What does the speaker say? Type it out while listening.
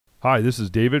Hi, this is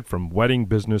David from Wedding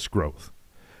Business Growth.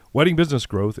 Wedding Business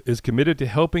Growth is committed to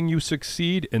helping you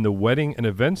succeed in the wedding and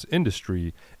events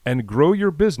industry and grow your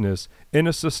business in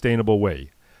a sustainable way.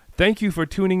 Thank you for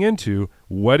tuning into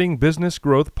Wedding Business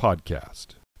Growth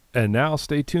Podcast. And now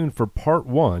stay tuned for part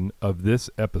 1 of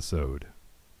this episode.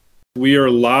 We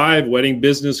are live, Wedding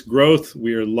Business Growth.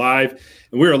 We are live,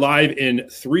 and we are live in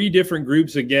 3 different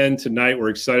groups again tonight. We're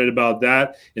excited about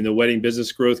that in the Wedding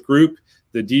Business Growth group,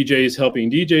 the DJs Helping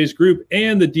DJs group,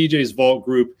 and the DJs Vault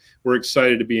group. We're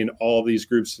excited to be in all of these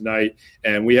groups tonight.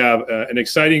 And we have an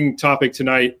exciting topic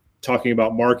tonight talking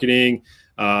about marketing.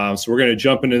 So we're going to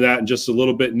jump into that in just a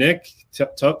little bit. Nick,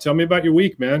 tell me about your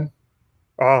week, man.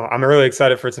 Oh, I'm really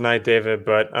excited for tonight, David,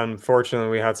 but unfortunately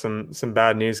we had some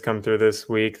bad news come through this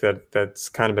week that's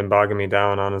kind of been bogging me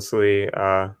down, honestly.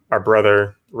 Our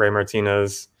brother, Ray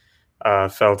Martinez,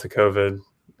 fell to COVID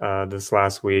this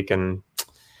last week, and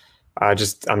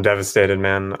I'm devastated,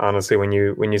 man. Honestly, when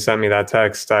you sent me that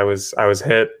text, I was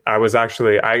hit.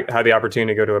 I had the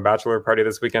opportunity to go to a bachelor party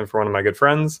this weekend for one of my good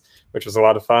friends, which was a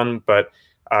lot of fun, but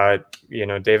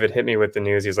David hit me with the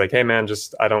news. He's like, "Hey man,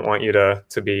 I don't want you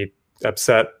to be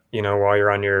upset, while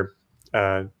you're on your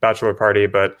bachelor party,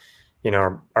 but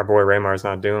our boy Raymar's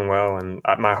not doing well," and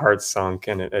my heart sunk,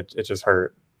 and it just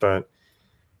hurt. But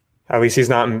at least he's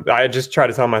not. I just try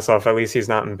to tell myself at least he's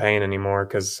not in pain anymore,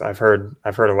 because I've heard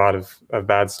a lot of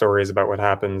bad stories about what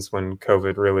happens when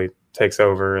COVID really takes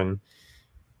over, and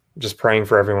just praying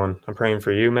for everyone. I'm praying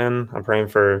for you, man. I'm praying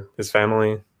for his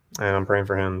family, and I'm praying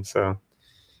for him. So.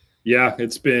 Yeah,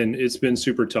 it's been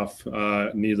super tough,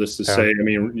 needless to say. I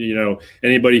mean,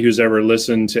 anybody who's ever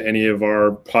listened to any of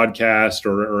our podcast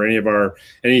or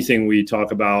anything we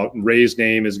talk about, Ray's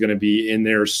name is going to be in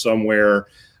there somewhere,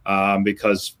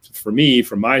 because for me,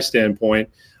 from my standpoint,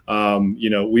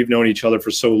 we've known each other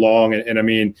for so long. And I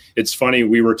mean, it's funny,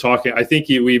 we were talking, I think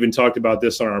we even talked about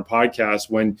this on our podcast,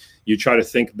 when you try to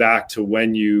think back to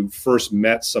when you first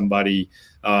met somebody,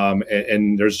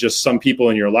 and there's just some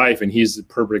people in your life, and he's the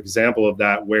perfect example of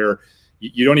that, where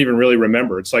you don't even really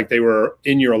remember. It's like they were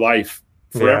in your life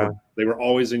forever. Yeah. They were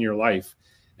always in your life.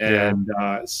 And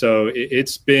so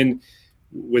it's been,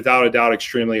 without a doubt,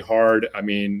 extremely hard. I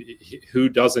mean, who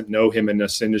doesn't know him in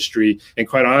this industry? And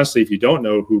quite honestly, if you don't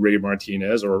know who Ray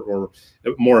Martinez, or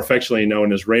more affectionately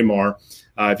known as Raymar,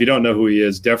 if you don't know who he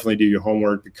is, definitely do your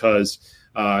homework, because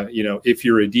if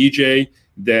you're a DJ,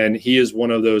 then he is one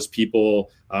of those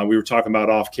people. We were talking about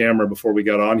off camera before we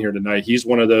got on here tonight. He's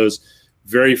one of those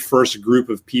very first group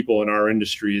of people in our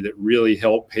industry that really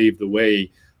helped pave the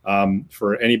way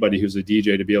for anybody who's a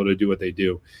DJ to be able to do what they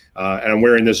do. And I'm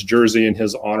wearing this jersey in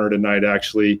his honor tonight,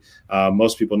 actually.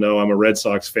 Most people know I'm a Red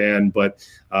Sox fan, but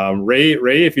Ray,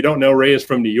 if you don't know, Ray is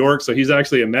from New York. So he's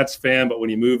actually a Mets fan, but when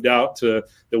he moved out to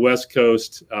the West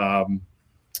Coast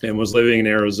and was living in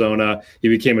Arizona, he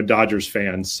became a Dodgers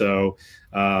fan. So,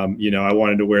 I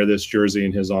wanted to wear this jersey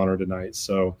in his honor tonight.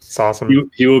 So it's awesome.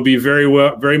 He will be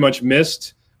very much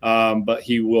missed, but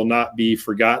he will not be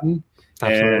forgotten.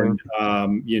 Absolutely.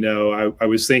 And, I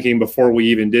was thinking before we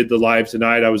even did the live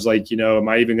tonight, I was like, am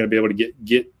I even going to be able to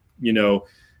get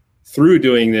through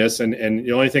doing this? And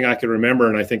the only thing I could remember,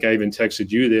 and I think I even texted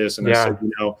you this, and I said,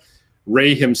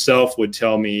 Ray himself would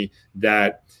tell me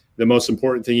that the most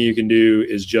important thing you can do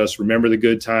is just remember the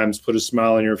good times, put a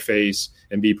smile on your face,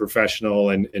 and be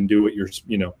professional, and do what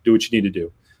do what you need to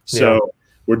do. So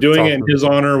we're doing it in his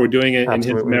honor. We're doing it in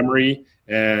his memory.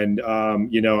 And,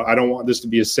 I don't want this to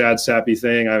be a sad, sappy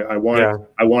thing. I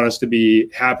want us to be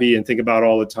happy and think about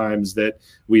all the times that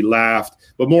we laughed,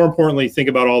 but more importantly, think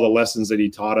about all the lessons that he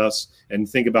taught us, and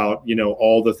think about,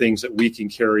 all the things that we can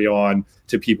carry on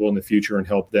to people in the future and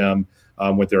help them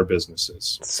with their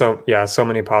businesses. So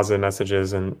many positive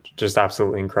messages, and just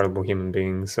absolutely incredible human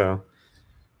beings. So.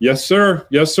 Yes, sir.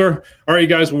 Yes, sir. All right,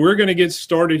 guys, we're going to get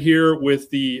started here with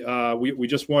the, we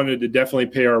just wanted to definitely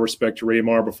pay our respect to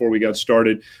Raymar before we got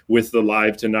started with the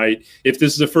live tonight. If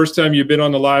this is the first time you've been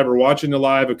on the live or watching the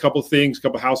live, a couple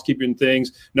housekeeping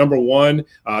things. Number one,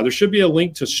 there should be a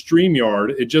link to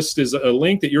StreamYard. It just is a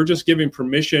link that you're just giving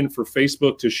permission for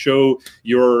Facebook to show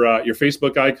your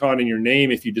Facebook icon and your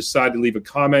name. If you decide to leave a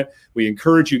comment, we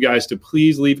encourage you guys to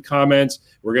please leave comments.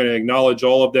 We're going to acknowledge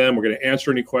all of them. We're going to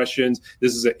answer any questions.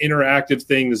 This is an interactive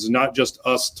thing. This is not just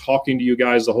us talking to you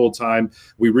guys the whole time.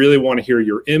 We really want to hear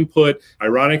your input.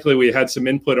 Ironically, we had some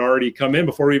input already come in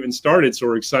before we even started, so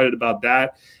we're excited about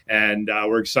that. and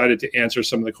we're excited to answer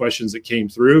some of the questions that came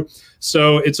through.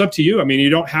 So it's up to you. I mean, you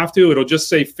don't have to. It'll just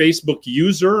say Facebook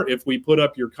user if we put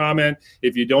up your comment.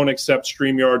 If you don't accept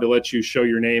StreamYard to let you show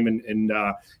your name and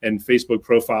Facebook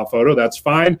profile photo, that's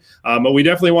fine. But we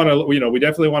definitely want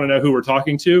to know who we're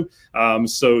talking to.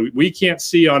 So we can't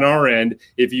see on our end.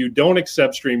 If you don't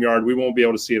accept StreamYard, we won't be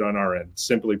able to see it on our end,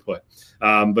 simply put.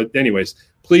 But anyways,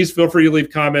 please feel free to leave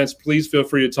comments. Please feel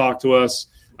free to talk to us.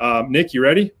 Nick, you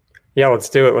ready? Yeah, let's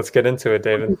do it. Let's get into it,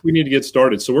 David. We need to get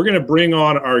started. So we're going to bring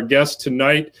on our guest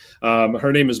tonight.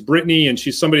 Her name is Brittany, and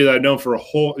she's somebody that I've known for a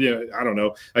whole, I don't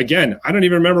know. Again, I don't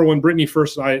even remember when Brittany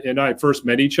and I first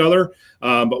met each other,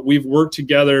 but we've worked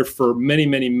together for many,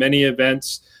 many, many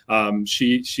events.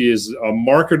 She is a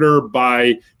marketer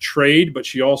by trade, but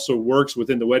she also works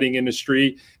within the wedding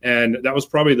industry. And that was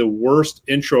probably the worst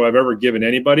intro I've ever given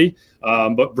anybody.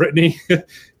 But Brittany,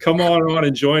 come on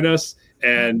and join us.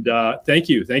 And thank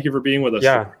you for being with us.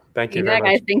 Yeah, thank you very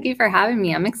much. Guys, thank you for having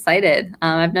me. I'm excited.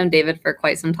 I've known David for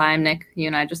quite some time. Nick, you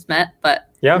and I just met, but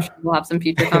yeah, I'm sure we'll have some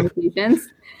future conversations.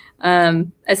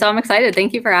 So I'm excited.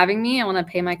 Thank you for having me. I want to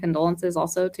pay my condolences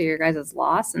also to your guys'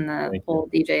 loss and the whole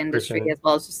DJ industry, as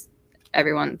well as just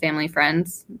everyone, family,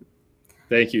 friends.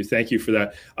 Thank you for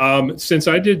that. Since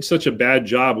I did such a bad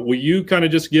job, will you kind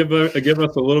of just give us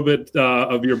a little bit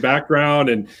of your background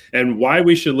and why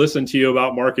we should listen to you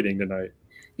about marketing tonight?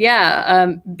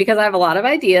 Yeah, because I have a lot of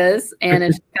ideas, and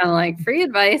it's kind of like free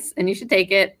advice, and you should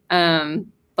take it.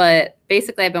 But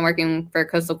basically, I've been working for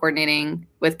Coastal Coordinating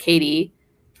with Katie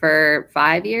for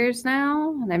 5 years now,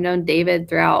 and I've known David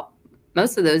throughout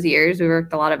most of those years. We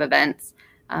worked a lot of events,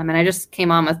 and I just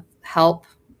came on with help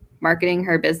marketing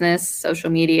her business,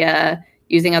 social media,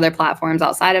 using other platforms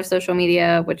outside of social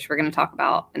media, which we're going to talk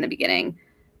about in the beginning.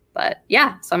 But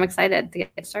yeah, so I'm excited to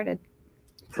get started.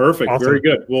 Perfect. Awesome. Very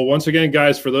good. Well, once again,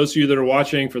 guys, for those of you that are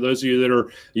watching, for those of you that are,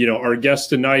 our guests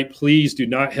tonight, please do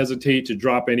not hesitate to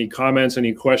drop any comments,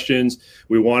 any questions.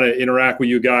 We want to interact with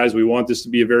you guys. We want this to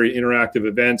be a very interactive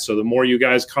event. So the more you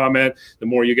guys comment, the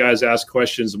more you guys ask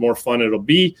questions, the more fun it'll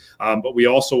be. But we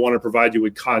also want to provide you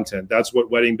with content. That's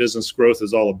what Wedding Business Growth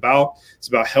is all about. It's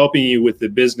about helping you with the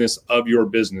business of your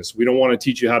business. We don't want to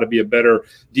teach you how to be a better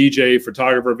DJ,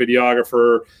 photographer,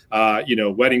 videographer,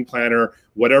 wedding planner,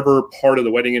 whatever part of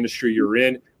the wedding industry you're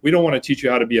in. We don't want to teach you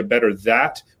how to be a better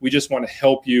that. We just want to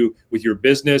help you with your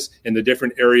business and the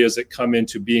different areas that come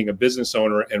into being a business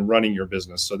owner and running your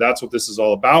business. So that's what this is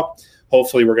all about.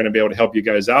 Hopefully, we're going to be able to help you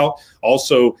guys out.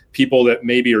 Also, people that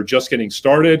maybe are just getting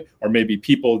started, or maybe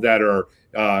people that are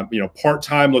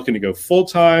part-time looking to go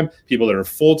full-time, people that are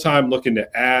full-time looking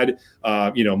to add,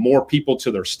 more people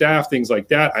to their staff, things like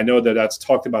that. I know that that's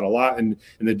talked about a lot in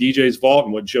the DJ's Vault,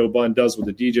 and what Joe Bunn does with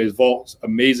the DJ's Vault,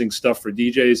 amazing stuff for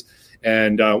DJs.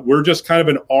 And we're just kind of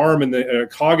an arm in the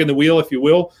cog in the wheel, if you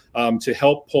will, to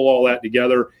help pull all that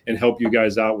together and help you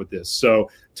guys out with this. So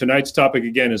tonight's topic,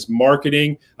 again, is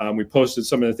marketing. We posted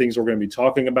some of the things we're going to be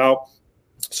talking about.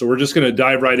 So we're just going to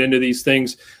dive right into these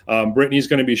things. Brittany's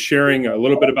going to be sharing a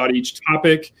little bit about each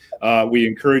topic. We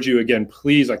encourage you, again,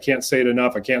 please, I can't say it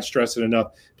enough. I can't stress it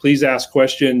enough. Please ask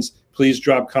questions. Please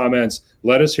drop comments.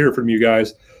 Let us hear from you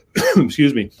guys.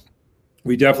 Excuse me.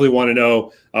 We definitely want to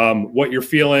know what you're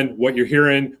feeling, what you're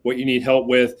hearing, what you need help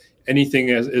with,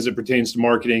 anything as it pertains to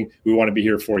marketing. We want to be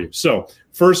here for you. So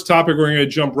first topic we're going to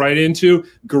jump right into,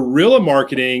 guerrilla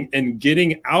marketing and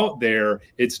getting out there.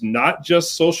 It's not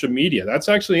just social media. That's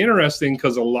actually interesting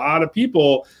because a lot of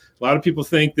people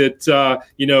think that,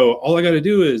 all I got to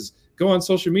do is go on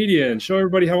social media and show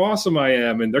everybody how awesome I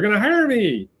am and they're going to hire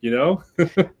me,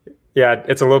 Yeah,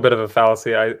 it's a little bit of a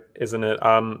fallacy, isn't it?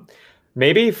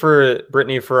 Maybe for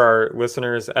Brittany, for our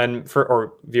listeners and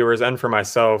for viewers, and for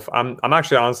myself, I'm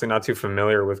actually honestly not too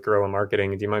familiar with guerrilla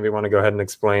marketing. Do you maybe want to go ahead and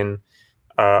explain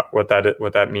what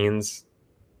that means?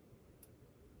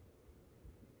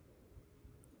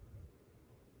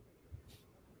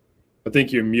 I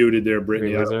think you're muted there,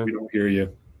 Brittany. We don't hear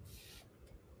you.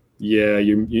 Yeah,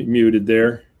 you're muted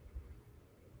there.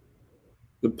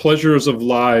 The pleasures of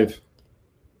live.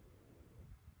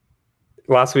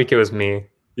 Last week it was me.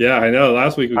 Yeah, I know.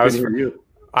 Last week we couldn't hear you.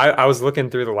 I was looking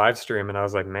through the live stream and I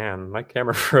was like, man, my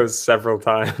camera froze several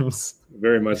times.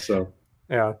 Very much so.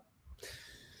 Yeah.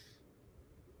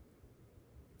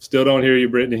 Still don't hear you,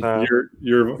 Brittany.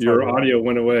 Your audio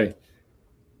went away.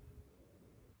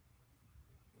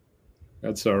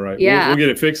 That's all right. Yeah. We'll get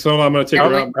it fixed. So I'm going to take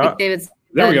her out. Like David said,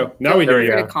 there we go. Now we hear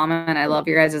you. To comment. I love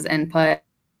your guys' input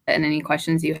and any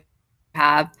questions you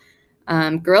have.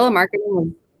 Guerrilla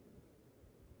marketing.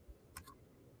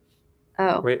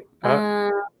 Oh, wait.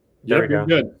 There we go.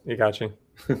 Good. You got you.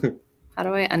 How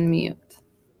do I unmute?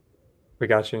 We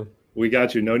got you. We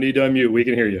got you. No need to unmute. We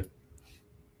can hear you.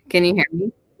 Can you hear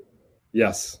me?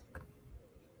 Yes.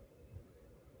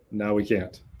 Now we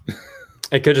can't.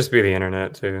 It could just be the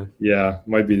internet too. Yeah,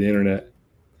 might be the internet.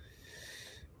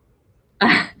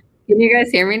 Can you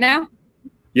guys hear me now?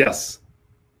 Yes.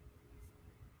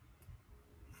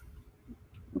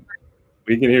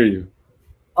 We can hear you.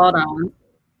 Hold on.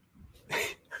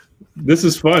 This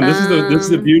is fun. This is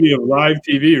the beauty of live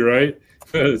TV, right?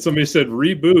 Somebody said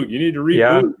reboot. You need to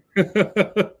reboot.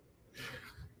 Yeah.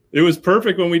 It was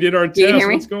perfect when we did our test.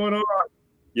 What's going on?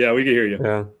 Yeah, we can hear you.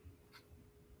 Yeah.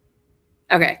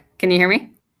 Okay. Can you hear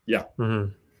me? Yeah.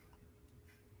 Mm-hmm.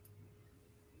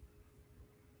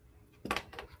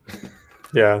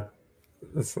 Yeah.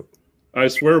 I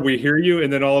swear we hear you,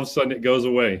 and then all of a sudden it goes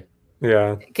away.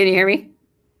 Yeah. Can you hear me?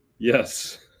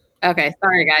 Yes. Okay.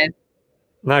 Sorry, guys.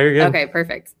 No, you're good. Okay,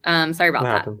 perfect. Sorry about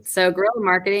that. So guerrilla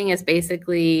marketing is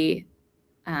basically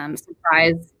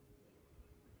surprise.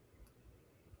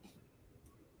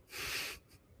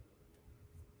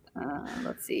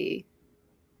 Let's see.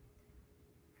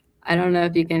 I don't know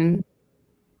if you can.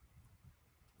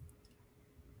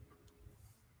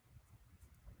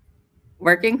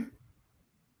 Working?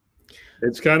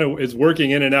 It's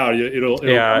working in and out. It'll come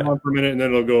on for a minute and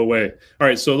then it'll go away. All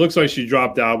right. So it looks like she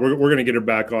dropped out. We're going to get her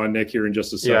back on, Nick, here in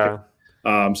just a second.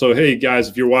 Yeah. So, hey guys,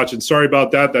 if you're watching, sorry about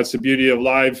that. That's the beauty of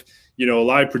live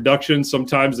production.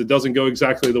 Sometimes it doesn't go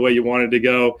exactly the way you want it to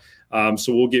go.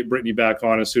 So we'll get Brittany back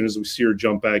on as soon as we see her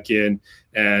jump back in,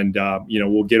 and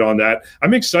we'll get on that.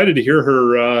 I'm excited to hear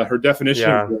her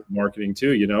definition of marketing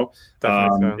too.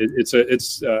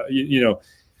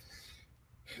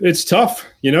 It's tough.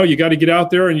 You got to get out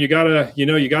there and you got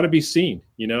to be seen.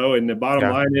 And the bottom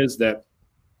line is that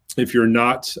if you're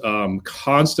not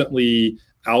constantly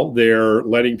out there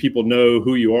letting people know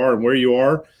who you are and where you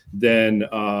are, then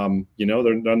they're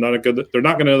not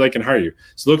going to like and hire you.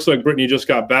 So it looks like Brittany just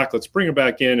got back. Let's bring her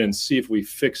back in and see if we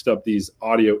fixed up these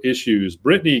audio issues.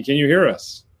 Brittany, can you hear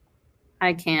us?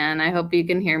 I can. I hope you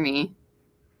can hear me.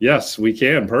 Yes, we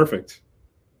can. Perfect.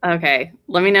 Okay.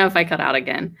 Let me know if I cut out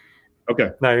again.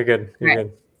 Okay. No, you're good. You're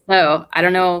good. So I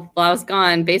don't know. While I was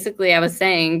gone, basically I was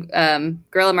saying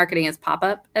guerrilla marketing is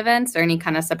pop-up events or any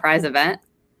kind of surprise event.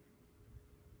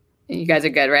 You guys are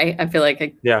good, right? I feel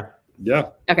like Yeah.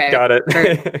 Okay. Got it.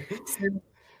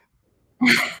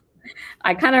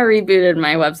 I kind of rebooted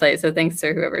my website, so thanks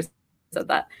to whoever said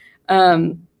that.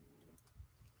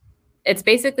 It's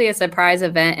basically a surprise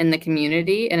event in the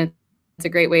community, and it's a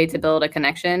great way to build a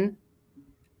connection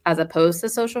as opposed to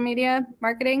social media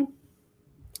marketing.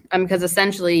 Because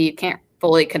essentially you can't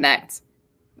fully connect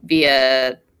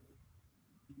via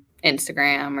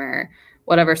Instagram or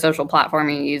whatever social platform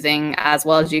you're using as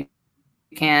well as you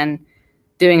can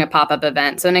doing a pop-up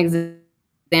event. So an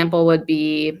example would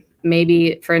be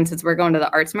maybe, for instance, we're going to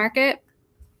the arts market.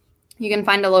 You can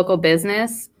find a local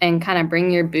business and kind of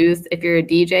bring your booth. If you're a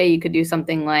DJ, you could do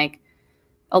something like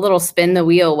a little spin the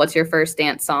wheel. What's your first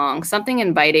dance song? Something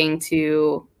inviting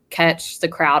to catch the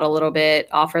crowd a little bit,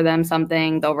 offer them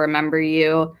something. They'll remember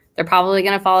you. They're probably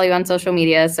going to follow you on social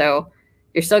media. So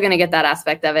you're still going to get that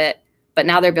aspect of it. But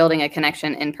now they're building a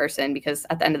connection in person, because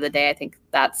at the end of the day, I think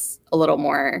that's a little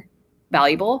more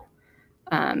valuable.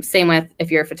 Same with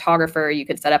if you're a photographer, you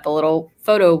could set up a little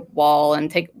photo wall and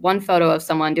take one photo of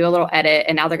someone, do a little edit,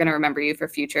 and now they're going to remember you for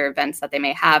future events that they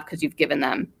may have because you've given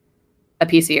them a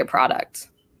piece of your product.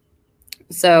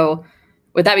 So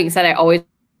with that being said, I always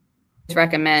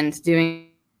recommend doing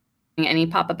any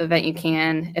pop-up event you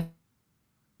can. If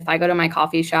I go to my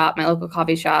coffee shop, my local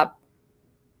coffee shop,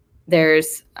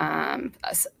 there's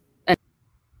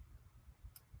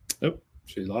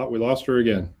we lost her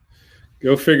again.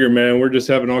 Go figure, man. We're just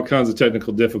having all kinds of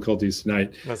technical difficulties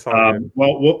tonight. That's all good.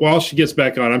 Well, while she gets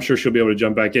back on, I'm sure she'll be able to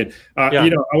jump back in. I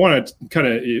want to kind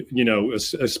of,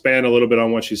 expand a little bit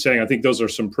on what she's saying. I think those are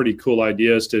some pretty cool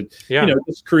ideas to,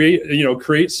 just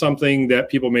create something that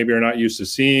people maybe are not used to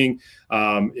seeing.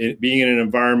 Being in an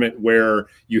environment where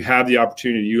you have the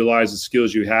opportunity to utilize the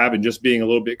skills you have, and just being a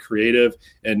little bit creative.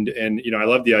 And I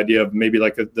love the idea of maybe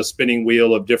like the spinning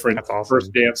wheel of different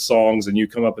first dance songs, and you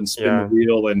come up and spin the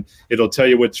wheel, and it'll tell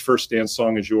you which first dance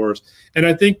song is yours. And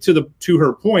I think to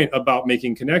her point about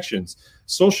making connections,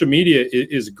 social media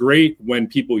is great when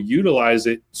people utilize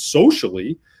it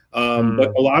socially.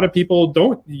 But a lot of people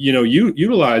don't,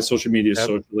 utilize social media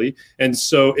socially. And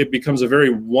so it becomes a very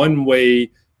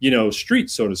one-way,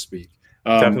 street, so to speak.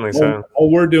 Definitely so.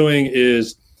 All we're doing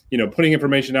is, putting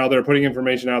information out there, but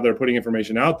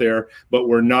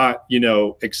we're not,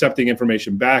 accepting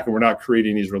information back, and we're not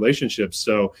creating these relationships.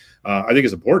 So I think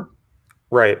it's important.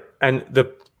 Right. And the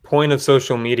point of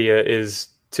social media is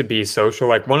to be social.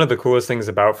 Like one of the coolest things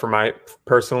about for my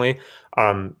personally,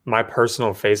 my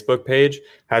personal Facebook page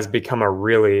has become a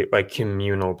really like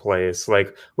communal place.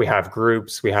 Like we have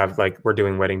groups, we have like, we're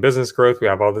doing wedding business growth, we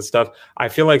have all this stuff. I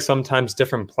feel like sometimes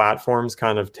different platforms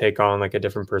kind of take on like a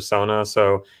different persona.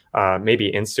 So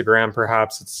maybe Instagram,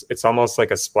 perhaps it's almost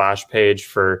like a splash page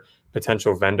for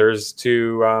potential vendors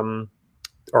to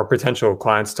or potential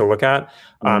clients to look at.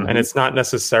 And it's not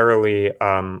necessarily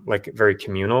like very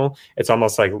communal. It's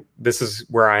almost like, this is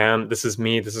where I am, this is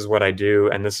me, this is what I do,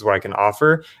 and this is what I can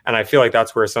offer. And I feel like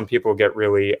that's where some people get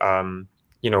really,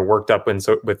 worked up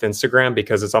with Instagram,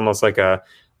 because it's almost like a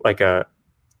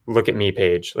look at me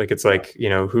page. Like it's like,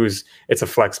 it's a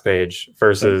flex page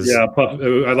versus. Yeah.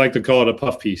 I like to call it a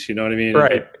puff piece. You know what I mean?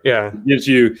 Right. Yeah.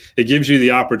 It gives you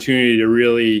the opportunity to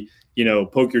really,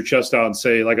 poke your chest out and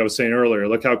say, like I was saying earlier,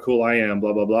 look how cool I am,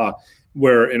 blah, blah, blah.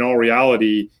 Where in all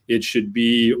reality, it should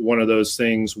be one of those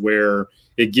things where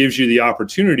it gives you the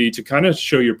opportunity to kind of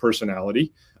show your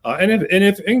personality. I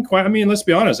mean, let's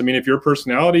be honest. I mean, if your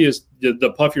personality is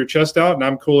the puff your chest out and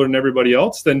I'm cooler than everybody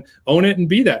else, then own it and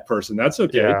be that person. That's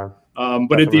okay. Yeah, but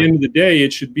definitely. At the end of the day,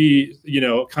 it should be,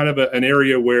 kind of an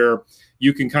area where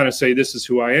you can kind of say, this is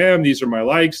who I am. These are my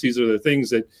likes. These are the things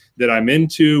that I'm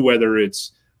into, whether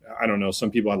it's, I don't know, some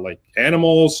people like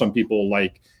animals, some people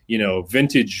like,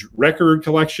 vintage record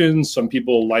collections, some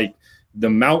people like the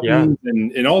mountains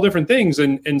and all different things.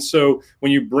 And so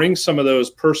when you bring some of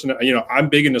those I'm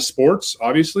big into sports,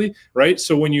 obviously, right?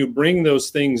 So when you bring those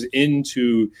things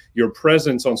into your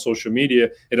presence on social media,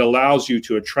 it allows you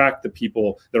to attract the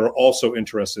people that are also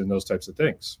interested in those types of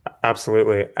things.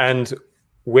 Absolutely. And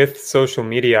with social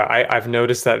media, I've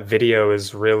noticed that video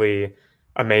is really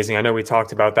amazing. I know we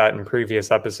talked about that in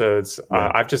previous episodes.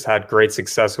 I've just had great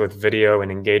success with video and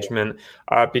engagement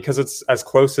because it's as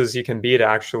close as you can be to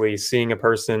actually seeing a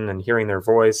person and hearing their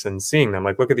voice and seeing them.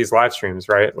 Like, look at these live streams,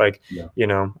 right? Like,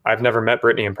 I've never met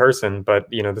Brittany in person, but,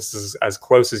 this is as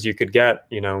close as you could get,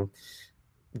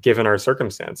 given our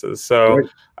circumstances. So,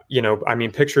 I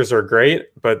mean, pictures are great,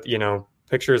 but,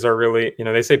 pictures are really,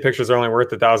 they say pictures are only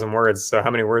worth 1,000 words. So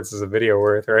how many words is a video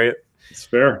worth, right? It's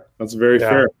fair. That's very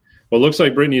fair. Well, it looks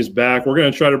like Brittany is back. We're going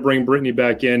to try to bring Brittany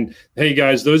back in. Hey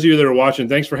guys, those of you that are watching,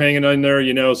 thanks for hanging in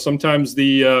there. Sometimes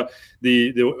the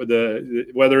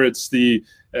whether it's the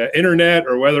internet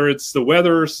or whether it's the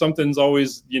weather, something's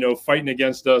always fighting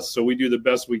against us. So we do the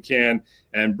best we can.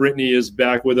 And Brittany is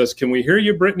back with us. Can we hear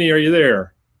you, Brittany? Are you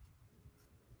there?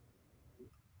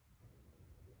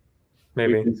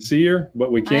 Maybe we can see her,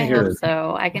 but we can't hear her.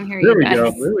 So I can hear you.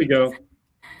 There we go.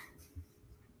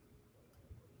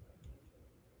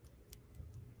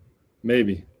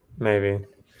 Maybe.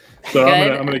 So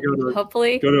I'm gonna go to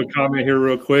a comment here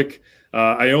real quick.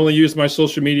 I only use my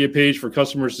social media page for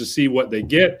customers to see what they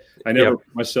get. I never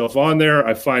put myself on there.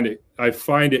 I find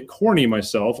it corny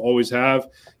myself. Always have.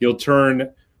 You'll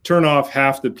turn off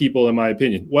half the people, in my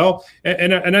opinion. Well,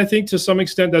 and I think to some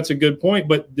extent that's a good point.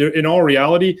 But in all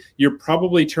reality, you're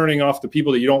probably turning off the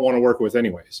people that you don't want to work with,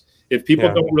 anyways. If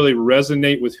people don't really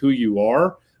resonate with who you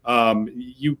are,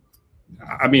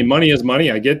 I mean, money is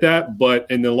money. I get that. But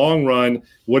in the long run,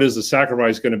 what is the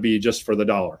sacrifice going to be just for the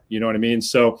dollar? You know what I mean?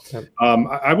 So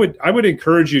I would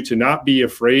encourage you to not be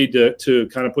afraid to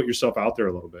kind of put yourself out there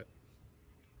a little bit.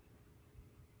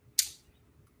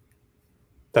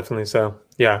 Definitely so.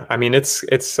 Yeah. I mean, it's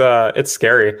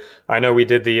scary. I know we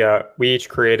did we each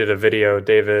created a video,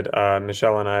 David,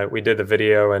 Michelle and I, we did the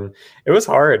video, and it was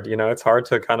hard. It's hard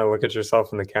to kind of look at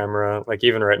yourself in the camera. Like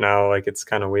even right now, like it's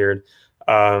kind of weird.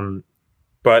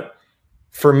 But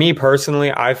for me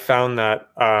personally, I found that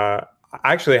I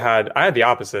had the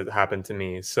opposite happen to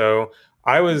me. So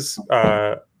I was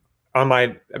on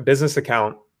my business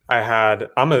account.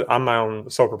 I'm my own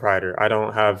sole proprietor. I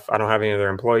don't have any other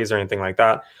employees or anything like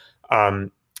that.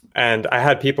 And I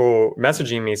had people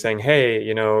messaging me saying,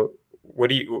 "Hey,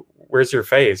 where's your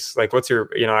face? Like, what's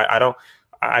your,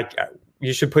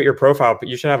 you should put your profile,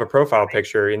 you should have a profile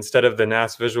picture instead of the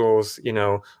NAS Visuals,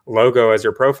 logo as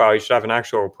your profile. You should have an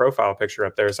actual profile picture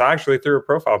up there." So I actually threw a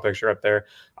profile picture up there.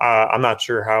 I'm not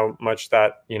sure how much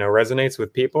that, resonates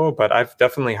with people, but I've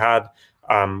definitely had,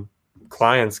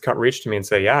 clients reach to me and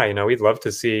say, yeah, we'd love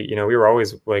to see, we were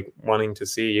always like wanting to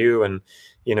see you and,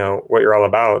 what you're all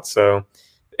about. So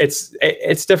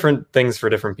it's different things for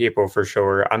different people for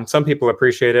sure. Some people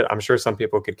appreciate it. I'm sure some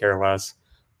people could care less.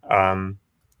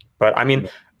 But I mean,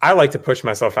 I like to push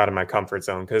myself out of my comfort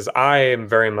zone because I am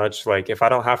very much like, if I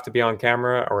don't have to be on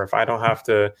camera or if I don't have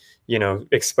to,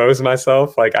 expose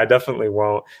myself, like I definitely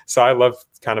won't. So I love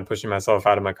kind of pushing myself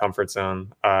out of my comfort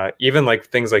zone. Even like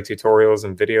things like tutorials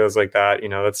and videos like that,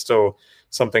 that's still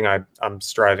something I'm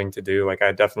striving to do. Like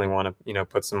I definitely want to,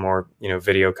 put some more,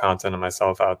 video content of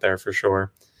myself out there for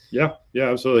sure. Yeah,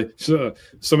 absolutely. So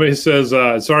somebody says,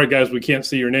 sorry, guys, we can't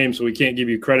see your name, so we can't give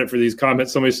you credit for these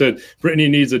comments. Somebody said, Brittany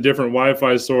needs a different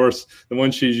Wi-Fi source. The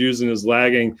one she's using is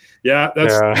lagging. Yeah,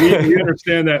 we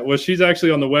understand that. Well, she's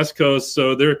actually on the West Coast,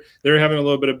 so they're having a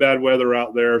little bit of bad weather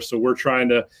out there. So we're trying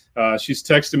to, she's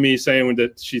texting me saying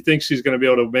that she thinks she's going to be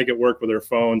able to make it work with her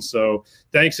phone. So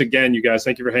thanks again, you guys.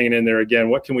 Thank you for hanging in there. Again,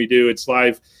 what can we do? It's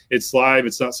live. It's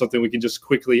not something we can just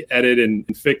quickly edit and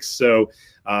fix. So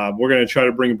we're going to try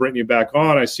to bring Brittany back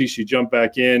on. I see she jumped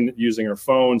back in using her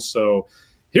phone. So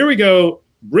here we go.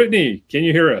 Brittany, can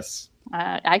you hear us?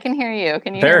 I can hear you.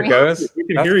 Can you hear me? There it goes. We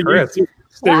can hear you.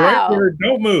 Stay right there.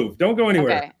 Don't move. Don't go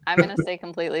anywhere. Okay. I'm going to stay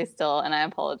completely still, and I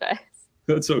apologize.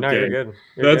 That's okay. No, you're good.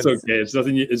 That's okay. It's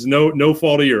nothing. It's no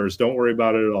fault of yours. Don't worry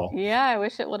about it at all. Yeah, I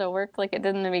wish it would have worked like it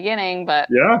did in the beginning, but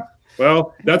yeah.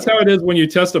 Well, that's how it is when you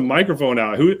test a microphone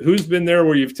out. Who's been there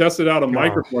where you've tested out a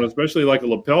microphone, especially like a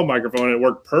lapel microphone, and it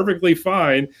worked perfectly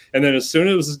fine, and then as soon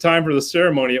as it was time for the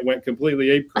ceremony, it went completely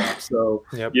ape crap. So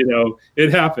yep.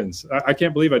 It happens. I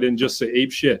can't believe I didn't just say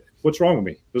ape shit. What's wrong with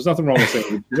me? There's nothing wrong with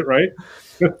saying ape shit, right?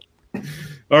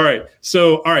 All right.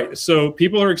 So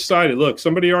people are excited. Look,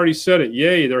 somebody already said it.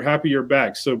 Yay, they're happy you're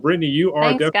back. So Brittany, you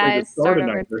are definitely the star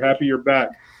tonight. They're happy you're back.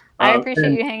 I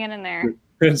appreciate you hanging in there.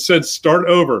 And said start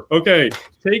over. Okay,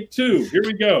 take 2. Here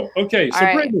we go. Okay, so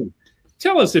right. Brittany,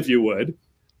 tell us if you would,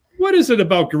 what is it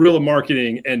about guerrilla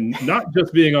marketing and not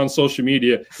just being on social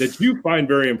media that you find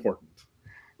very important?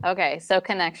 Okay, so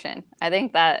connection. I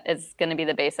think that is going to be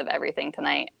the base of everything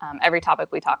tonight. Every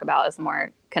topic we talk about is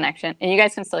more connection. And you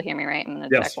guys can still hear me, right? I'm going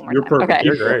to check one more you're time. perfect. Okay.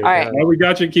 You're great. All right. Now we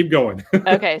got you. Keep going.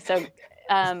 Okay, so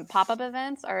pop-up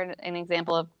events are an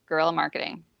example of guerrilla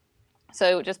marketing.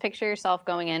 So just picture yourself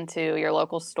going into your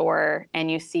local store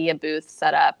and you see a booth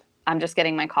set up. I'm just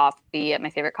getting my coffee at my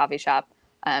favorite coffee shop.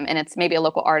 And it's maybe a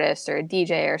local artist or a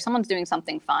DJ or someone's doing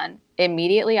something fun.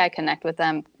 Immediately I connect with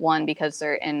them, one, because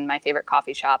they're in my favorite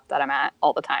coffee shop that I'm at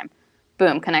all the time.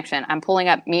 Boom, connection. I'm pulling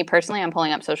up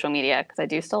social media because I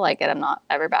do still like it. I'm not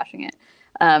ever bashing it.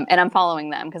 And I'm following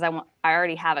them because I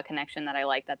already have a connection that I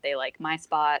like, that they like my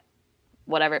spot,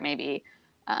 whatever it may be.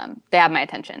 They have my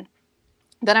attention.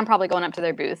 Then I'm probably going up to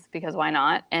their booth because why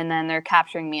not? And then they're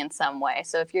capturing me in some way.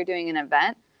 So if you're doing an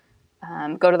event,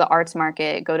 go to the arts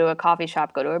market, go to a coffee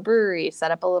shop, go to a brewery, set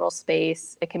up a little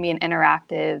space. It can be an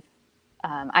interactive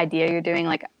idea you're doing.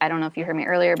 Like, I don't know if you heard me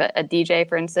earlier, but a DJ,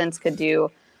 for instance, could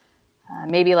do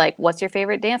maybe like, what's your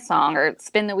favorite dance song? Or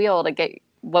spin the wheel to get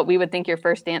what we would think your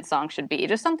first dance song should be.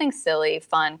 Just something silly,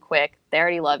 fun, quick. They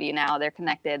already love you now. They're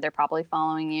connected. They're probably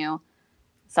following you.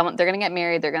 They're going to get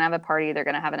married. They're going to have a party. They're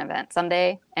going to have an event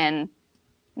someday. And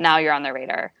now you're on their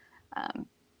radar.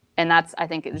 And that's, I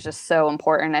think, it's just so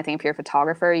important. I think if you're a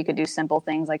photographer, you could do simple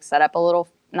things like set up a little,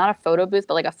 not a photo booth,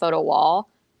 but like a photo wall.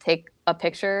 Take a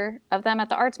picture of them at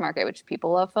the arts market, which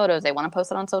people love photos. They want to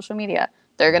post it on social media.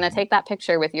 They're going to take that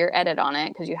picture with your edit on it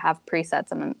because you have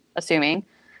presets, I'm assuming.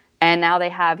 And now they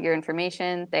have your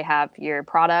information. They have your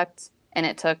product. And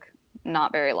it took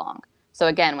not very long. So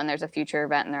again, when there's a future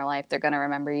event in their life, they're going to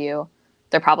remember you.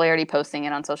 They're probably already posting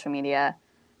it on social media.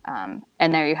 And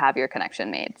there you have your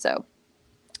connection made. So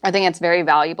I think it's very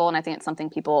valuable. And I think it's something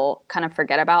people kind of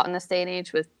forget about in this day and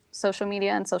age with social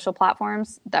media and social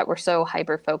platforms, that we're so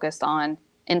hyper focused on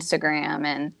Instagram,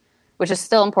 and which is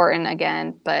still important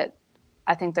again, but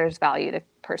I think there's value to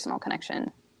personal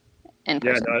connection in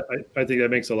person. Yeah, no, I think that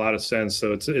makes a lot of sense.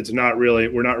 So it's not really,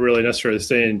 we're not really necessarily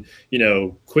saying,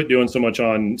 quit doing so much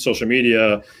on social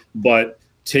media, but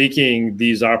taking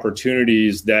these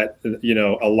opportunities that,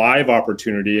 a live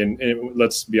opportunity, and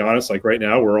let's be honest, like right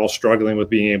now, we're all struggling with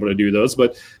being able to do those,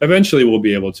 but eventually we'll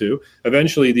be able to.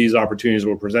 Eventually these opportunities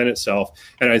will present itself.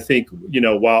 And I think,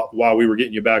 while we were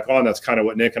getting you back on, that's kind of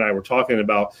what Nick and I were talking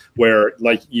about, where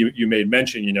like you made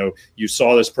mention, you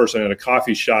saw this person at a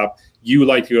coffee shop, you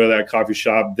like to go to that coffee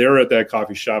shop, they're at that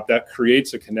coffee shop, that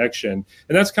creates a connection.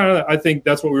 And that's kind of, I think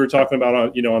that's what we were talking about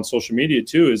on, on social media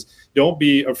too, is don't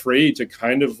be afraid to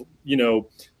kind of,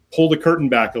 pull the curtain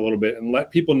back a little bit and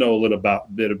let people know a little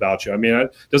bit about you. I mean,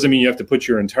 it doesn't mean you have to put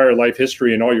your entire life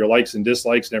history and all your likes and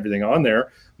dislikes and everything on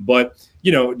there, but,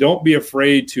 don't be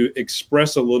afraid to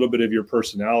express a little bit of your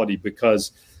personality,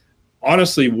 because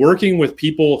honestly, working with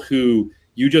people who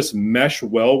you just mesh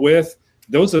well with,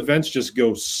 those events just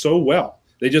go so well.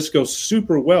 They just go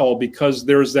super well because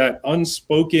there's that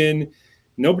unspoken,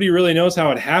 nobody really knows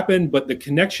how it happened, but the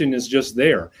connection is just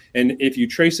there. And if you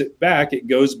trace it back, it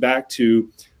goes back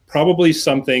to probably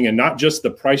something, and not just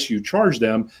the price you charge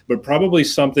them, but probably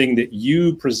something that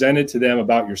you presented to them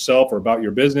about yourself or about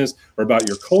your business or about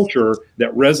your culture that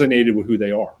resonated with who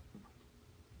they are.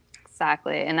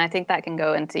 Exactly. And I think that can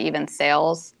go into even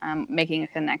sales, making a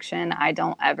connection. I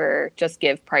don't ever just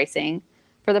give pricing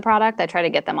for the product. I try to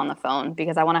get them on the phone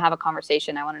because I want to have a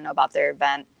conversation. I want to know about their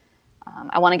event.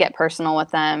 I want to get personal with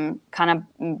them, kind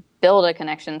of build a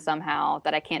connection somehow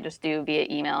that I can't just do via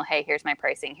email. Hey, here's my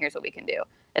pricing. Here's what we can do.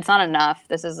 It's not enough.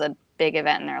 This is a big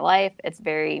event in their life. It's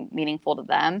very meaningful to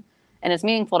them. And it's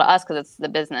meaningful to us because it's the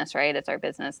business, right? It's our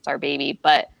business. It's our baby.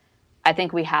 But I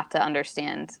think we have to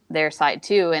understand their side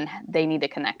too, and they need to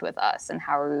connect with us. And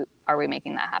how are we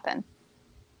making that happen?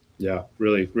 Yeah,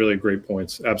 really, really great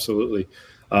points. Absolutely.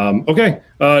 Okay.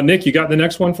 Nick, you got the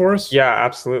next one for us? Yeah,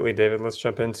 absolutely, David. Let's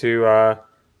jump into,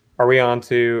 are we on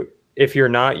to, if you're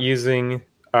not using,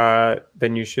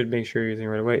 then you should make sure you're using it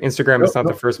right away. Instagram is not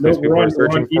the first place people are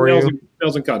searching for you.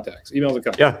 Emails and contacts.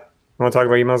 Yeah. Want to talk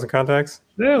about emails and contacts?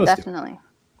 Yeah, let's definitely.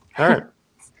 All right.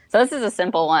 So this is a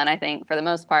simple one, I think, for the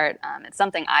most part. It's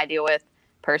something I deal with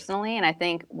personally. And I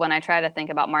think when I try to think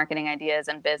about marketing ideas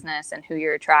and business and who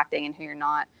you're attracting and who you're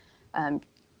not,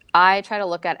 I try to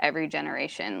look at every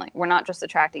generation. Like, we're not just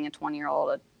attracting a 20-year-old,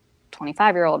 a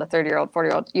 25-year-old, a 30-year-old,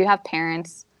 40-year-old. You have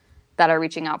parents that are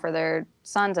reaching out for their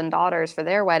sons and daughters for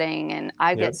their wedding. And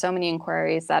I get so many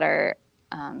inquiries that are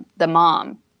the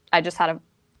mom. I just had a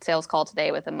sales call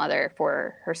today with a mother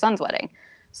for her son's wedding.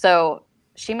 So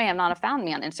she may have not have found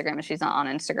me on Instagram if she's not on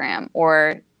Instagram,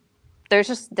 or there's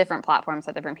just different platforms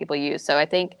that different people use. So I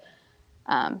think,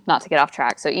 not to get off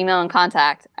track, so email and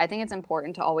contact, I think it's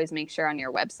important to always make sure on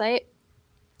your website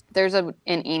there's an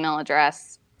email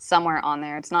address somewhere on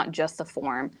there. It's not just a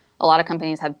form. A lot of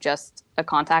companies have just a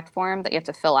contact form that you have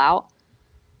to fill out.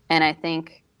 And I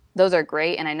think those are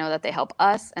great. And I know that they help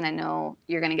us, and I know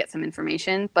you're going to get some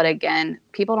information. But again,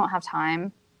 people don't have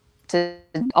time to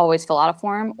always fill out a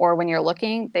form, or when you're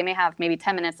looking, they may have maybe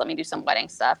 10 minutes, let me do some wedding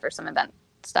stuff or some event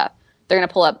stuff. They're going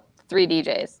to pull up 3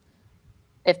 DJs.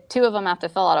 If 2 of them have to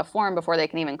fill out a form before they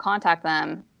can even contact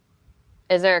them,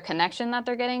 is there a connection that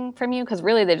they're getting from you? Because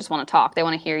really they just want to talk. They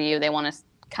want to hear you. They want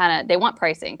to they want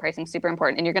pricing. Pricing's super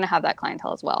important, and you're going to have that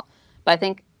clientele as well. But I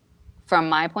think from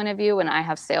my point of view, when I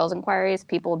have sales inquiries,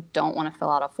 people don't want to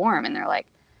fill out a form, and they're like,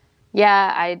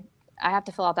 yeah, I have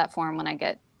to fill out that form when I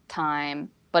get time.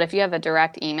 But if you have a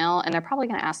direct email, and they're probably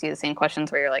going to ask you the same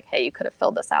questions where you're like, hey, you could have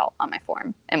filled this out on my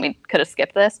form and we could have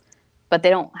skipped this, but they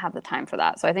don't have the time for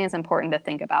that. So I think it's important to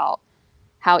think about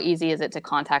how easy is it to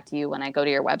contact you when I go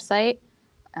to your website.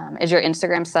 Is your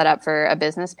Instagram set up for a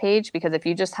business page? Because if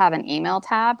you just have an email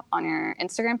tab on your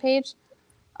Instagram page,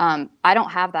 I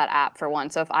don't have that app for one.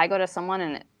 So if I go to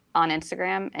someone on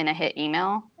Instagram and I hit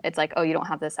email, it's like, oh, you don't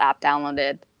have this app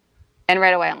downloaded. And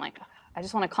right away I'm like, I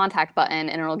just want a contact button,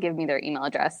 and it'll give me their email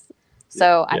address.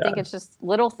 So I think it's just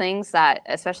little things that,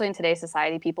 especially in today's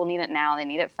society, people need it now. They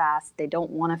need it fast. They don't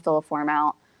want to fill a form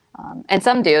out. And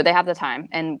some do. They have the time,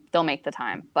 and they'll make the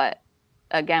time. But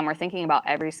again, we're thinking about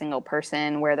every single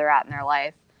person, where they're at in their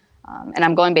life. And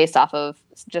I'm going based off of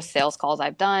just sales calls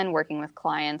I've done, working with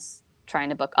clients, trying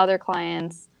to book other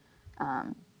clients.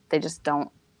 They just don't.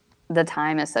 The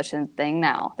time is such a thing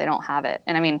now. They don't have it.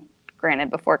 And I mean,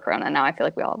 granted, before Corona, now I feel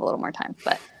like we all have a little more time,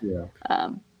 but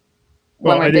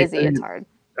when we're busy, it's hard.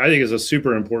 I think it's a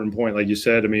super important point. Like you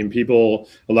said, I mean, a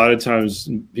lot of times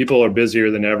people are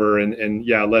busier than ever, and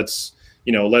let's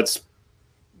the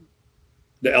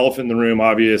elephant in the room,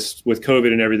 obvious with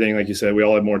COVID and everything, like you said, we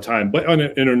all have more time, but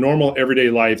in a normal everyday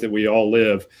life that we all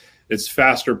live, it's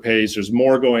faster paced. There's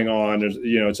more going on. There's,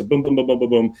 it's a boom, boom, boom, boom, boom,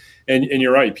 boom. And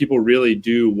you're right. People really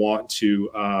do want to,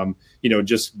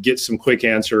 just get some quick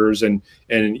answers. And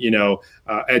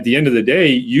at the end of the day,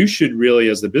 you should really,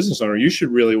 as the business owner, you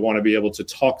should really want to be able to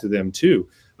talk to them too.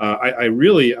 I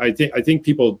think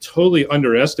people totally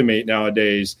underestimate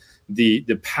nowadays the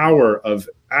power of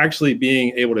actually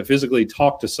being able to physically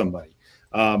talk to somebody.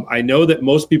 I know that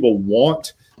most people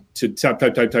want to type,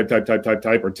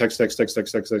 or text.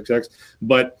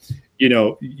 But,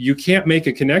 you can't make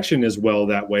a connection as well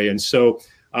that way. And so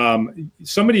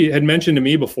somebody had mentioned to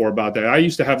me before about that. I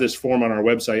used to have this form on our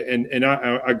website, and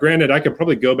I granted, I could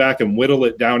probably go back and whittle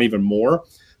it down even more.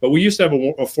 But we used to have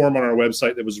a form on our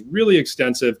website that was really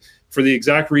extensive for the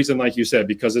exact reason, like you said,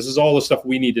 because this is all the stuff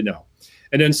we need to know.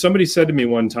 And then somebody said to me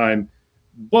one time,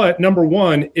 but number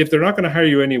one, if they're not going to hire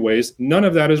you anyways, none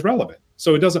of that is relevant.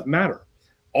 So it doesn't matter.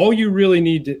 All they really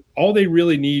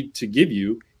need to give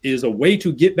you is a way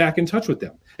to get back in touch with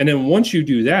them. And then once you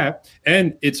do that,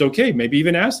 and it's okay, maybe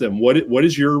even ask them, what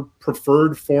is your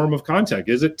preferred form of contact?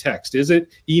 Is it text? Is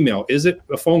it email? Is it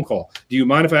a phone call? Do you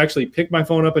mind if I actually pick my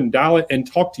phone up and dial it and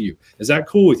talk to you? Is that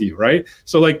cool with you, right?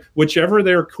 So like whichever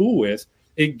they're cool with,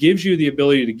 it gives you the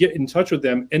ability to get in touch with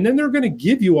them. And then they're going to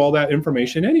give you all that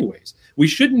information anyways. We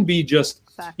shouldn't be just,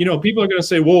 people are going to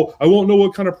say, well, I won't know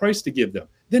what kind of price to give them.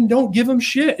 Then don't give them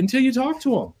shit until you talk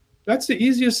to them. That's the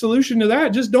easiest solution to that.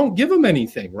 Just don't give them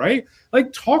anything, right?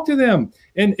 Like talk to them.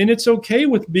 And it's okay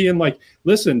with being like,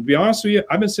 listen, to be honest with you,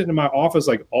 I've been sitting in my office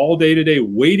like all day today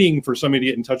waiting for somebody to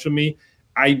get in touch with me.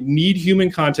 I need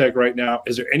human contact right now.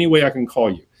 Is there any way I can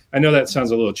call you? I know that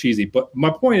sounds a little cheesy, but my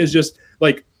point is just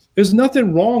like, there's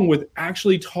nothing wrong with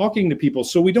actually talking to people.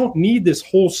 So we don't need this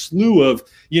whole slew of,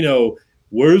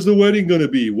 where's the wedding going to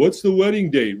be? What's the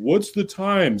wedding date? What's the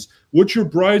times? What's your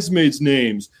bridesmaids'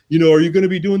 names? Are you going to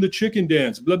be doing the chicken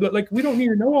dance? Blah, blah. Like, we don't need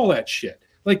to know all that shit.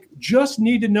 Like, just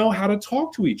need to know how to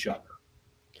talk to each other.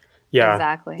 Yeah,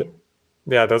 exactly.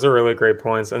 Yeah, those are really great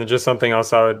points. And just something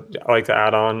else I would like to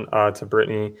add on to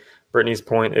Brittany's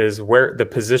point is where the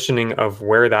positioning of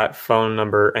where that phone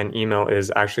number and email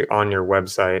is actually on your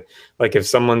website. Like if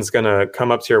someone's going to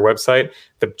come up to your website,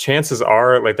 the chances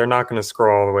are like they're not going to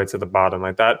scroll all the way to the bottom.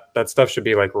 Like that stuff should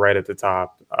be like right at the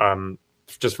top,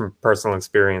 just from personal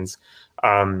experience.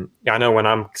 I know when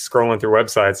I'm scrolling through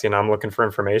websites, I'm looking for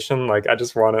information. Like I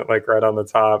just want it like right on the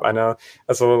top. I know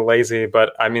that's a little lazy,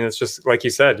 but I mean, it's just like you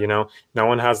said, no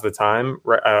one has the time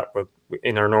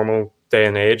in our normal day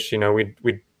and age.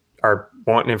 We are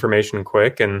wanting information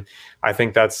quick. And I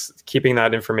think that's keeping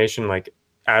that information like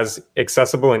as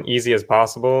accessible and easy as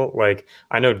possible. Like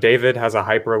I know David has a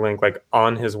hyperlink like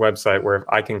on his website where if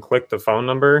I can click the phone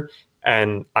number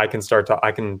and I can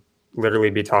I can literally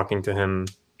be talking to him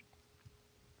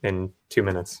in 2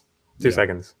 minutes, 2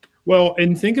 seconds. Well,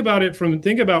 and think about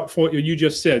what you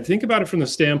just said. Think about it from the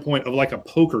standpoint of like a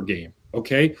poker game.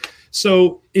 Okay.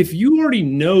 So if you already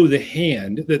know the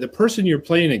hand that the person you're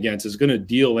playing against is going to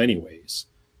deal anyways,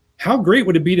 how great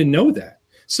would it be to know that?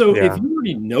 So if you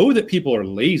already know that people are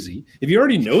lazy, if you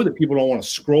already know that people don't want to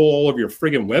scroll all over your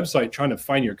friggin' website trying to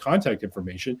find your contact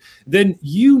information, then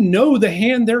you know the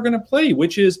hand they're going to play,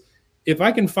 which is if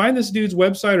I can find this dude's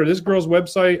website or this girl's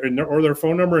website or their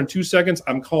phone number in 2 seconds,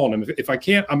 I'm calling them. If I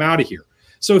can't, I'm out of here.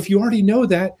 So if you already know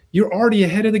that, you're already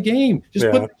ahead of the game. Just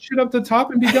put that shit up the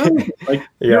top and be done with it. Like,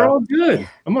 you're all good.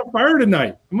 I'm on fire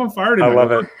tonight. I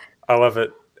love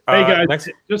it. Hey guys,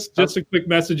 just a quick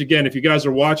message again. If you guys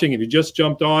are watching, if you just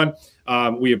jumped on,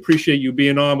 we appreciate you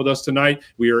being on with us tonight.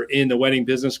 We are in the Wedding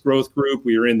Business Growth group.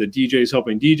 We are in the DJs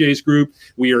Helping DJs group.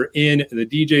 We are in the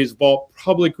DJs Vault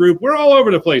public group. We're all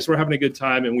over the place. We're having a good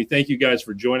time, and we thank you guys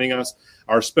for joining us.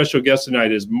 Our special guest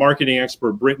tonight is marketing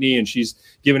expert Brittany, and she's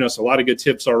given us a lot of good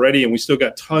tips already, and we still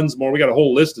got tons more. We got a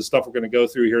whole list of stuff we're going to go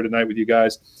through here tonight with you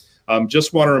guys.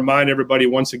 Just want to remind everybody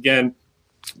once again,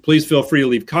 please feel free to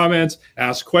leave comments,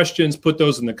 ask questions, put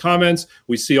those in the comments.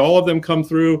 We see all of them come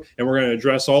through, and we're going to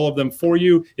address all of them for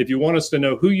you. If you want us to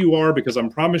know who you are, because I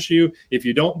promise you, if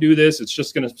you don't do this, it's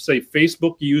just going to say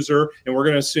Facebook user, and we're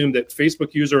going to assume that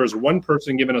Facebook user is one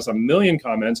person giving us 1 million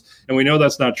comments, and we know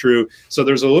that's not true. So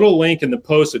there's a little link in the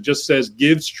post that just says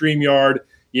give StreamYard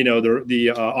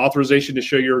the authorization to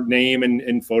show your name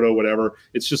and photo, whatever.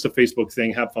 It's just a Facebook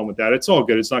thing. Have fun with that. It's all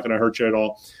good. It's not going to hurt you at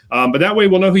all. But that way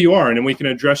we'll know who you are, and then we can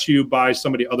address you by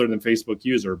somebody other than Facebook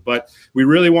user. But we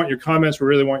really want your comments. We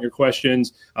really want your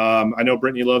questions. I know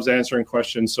Brittany loves answering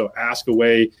questions, so ask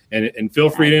away and feel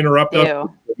free to interrupt us.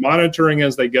 We're monitoring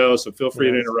as they go, so feel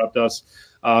free to interrupt us.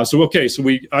 I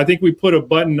think we put a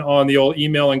button on the old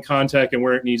email and contact and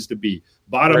where it needs to be.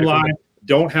 Bottom line,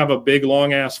 don't have a big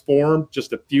long ass form,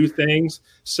 just a few things.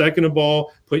 Second of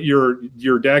all, put your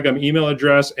daggum email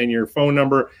address and your phone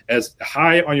number as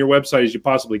high on your website as you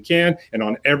possibly can and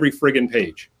on every friggin'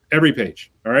 page. Every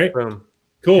page. All right? Boom.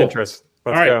 Cool. Pinterest.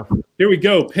 Let's go. Here we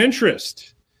go.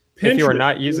 Pinterest. If you are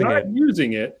not using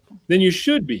it, then you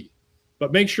should be.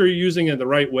 But make sure you're using it the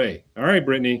right way. All right,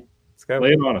 Brittany. Let's go.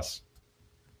 Lay it on us.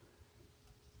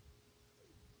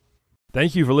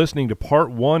 Thank you for listening to part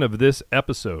 1 of this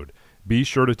episode. Be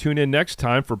sure to tune in next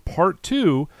time for part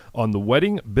 2 on the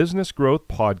Wedding Business Growth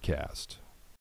Podcast.